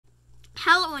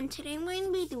Hello, and today I'm going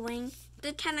to be doing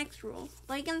the 10x rule.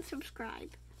 Like and subscribe.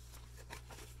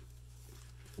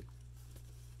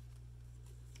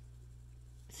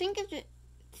 Think of it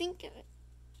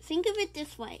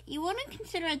this way. You wouldn't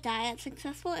consider a diet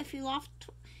successful if you lost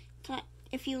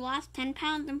 10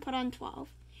 pounds and put on 12.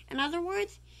 In other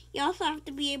words, you also have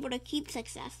to be able to keep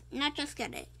success, not just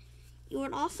get it. You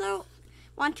would also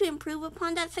want to improve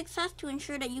upon that success to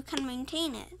ensure that you can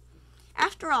maintain it.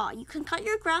 After all, you can cut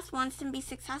your grass once and be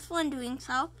successful in doing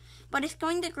so, but it's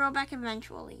going to grow back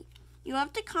eventually. You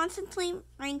have to constantly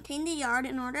maintain the yard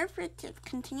in order for it to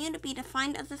continue to be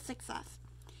defined as a success.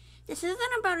 This isn't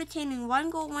about attaining one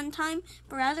goal one time,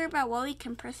 but rather about what we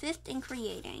can persist in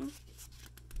creating.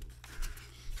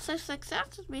 So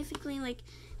success is basically like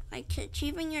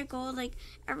achieving your goal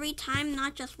every time,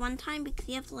 not just one time, because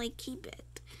you have to keep it.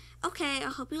 Okay, I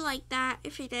hope you liked that.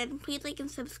 If you did, please like and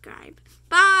subscribe.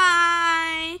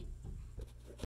 Bye!